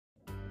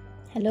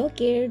Hello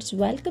kids,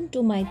 welcome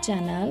to my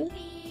channel.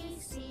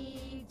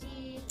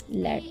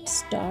 Let's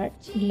start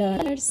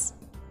learners.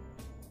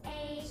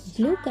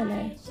 Blue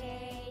color,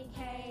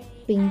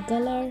 pink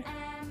color,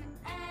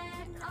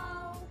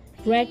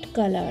 red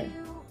color,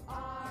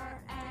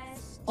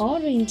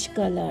 orange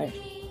color,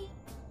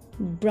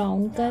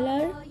 brown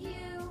color,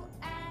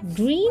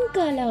 green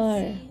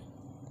color.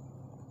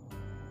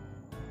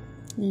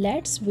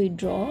 Let's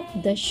draw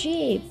the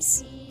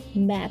shapes,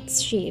 math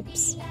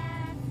shapes.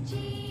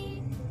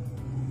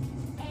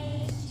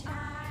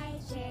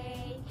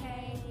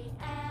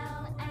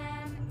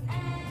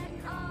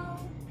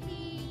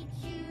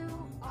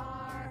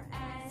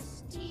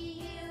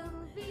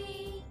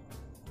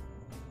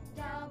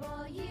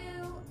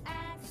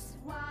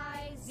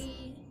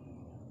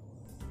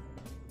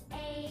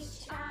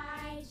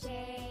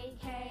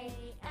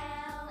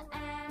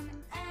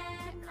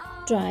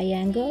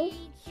 Triangle,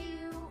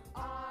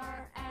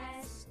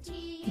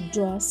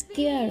 draw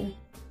square,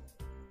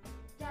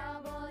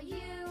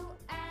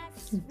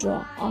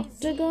 draw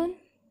octagon,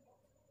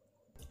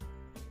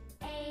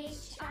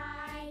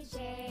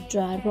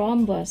 draw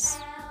rhombus,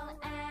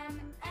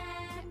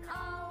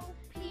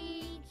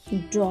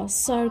 draw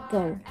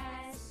circle.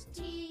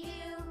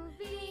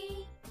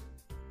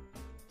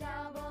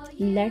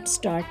 Let's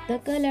start the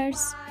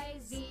colors.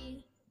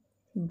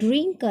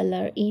 Green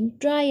color in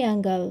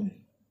triangle,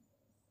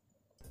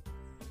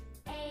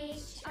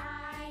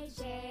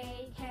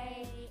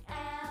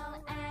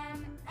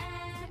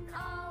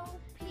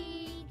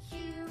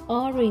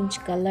 orange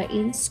color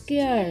in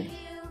square,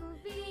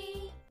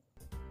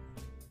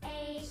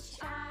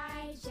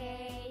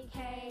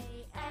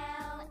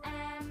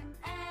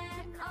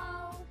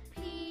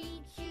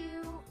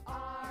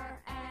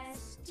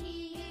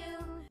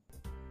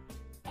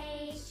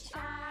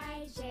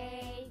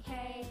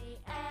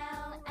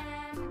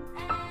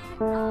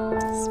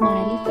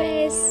 smiley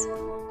face,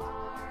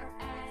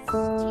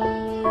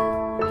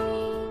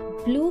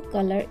 blue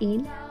color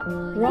in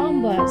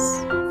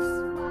rhombus,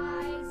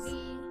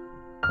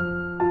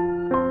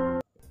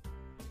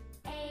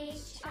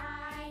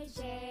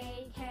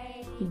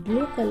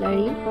 blue color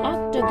in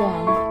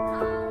octagon,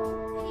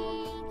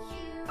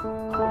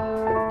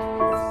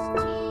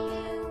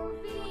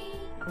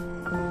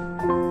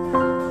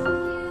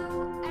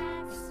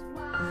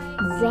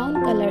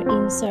 brown color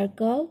in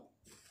circle,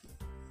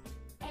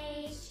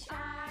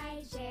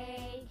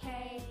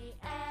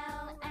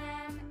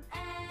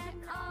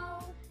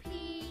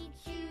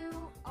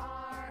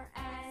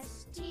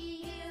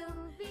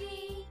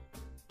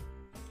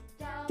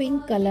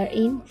 pink color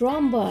in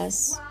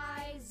rhombus,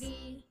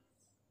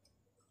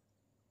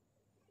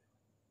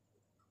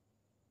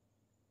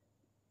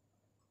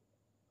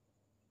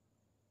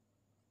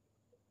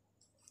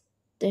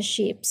 the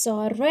shapes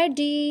are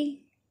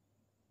ready.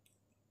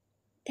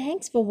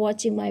 Thanks for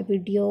watching my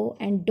video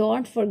and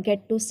don't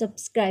forget to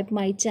subscribe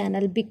my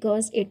channel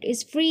because it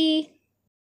is free.